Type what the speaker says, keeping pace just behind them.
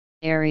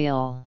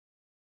Aerial.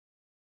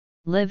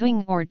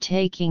 Living or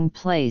taking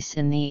place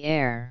in the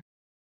air.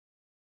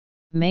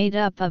 Made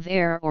up of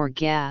air or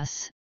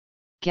gas,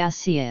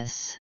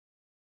 gaseous.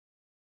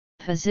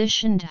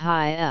 Positioned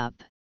high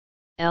up,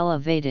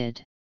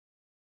 elevated.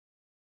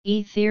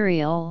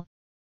 Ethereal,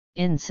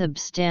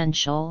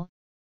 insubstantial,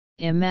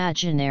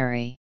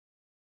 imaginary.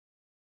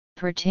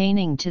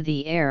 Pertaining to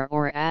the air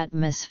or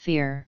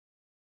atmosphere,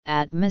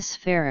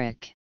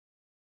 atmospheric.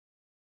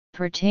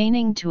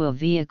 Pertaining to a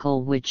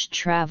vehicle which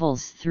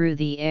travels through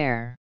the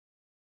air.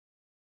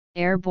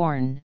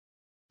 Airborne,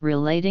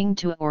 relating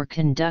to or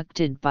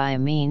conducted by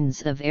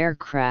means of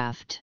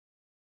aircraft.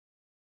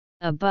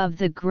 Above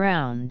the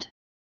ground.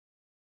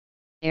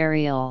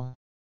 Aerial.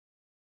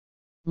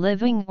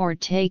 Living or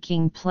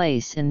taking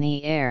place in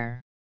the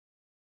air.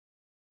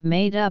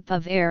 Made up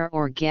of air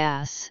or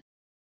gas,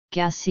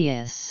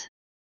 gaseous.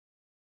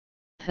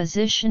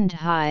 Positioned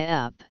high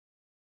up,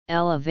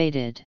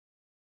 elevated.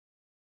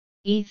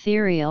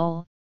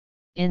 Ethereal,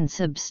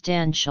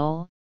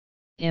 insubstantial,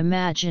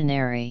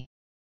 imaginary.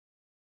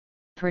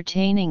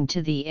 Pertaining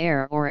to the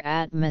air or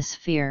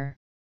atmosphere,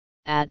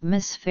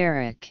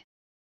 atmospheric.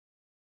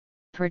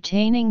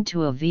 Pertaining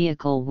to a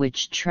vehicle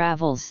which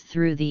travels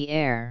through the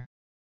air.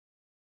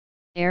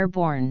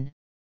 Airborne,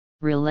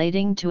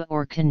 relating to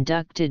or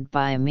conducted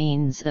by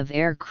means of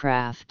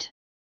aircraft.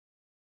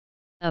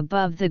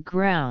 Above the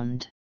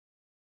ground.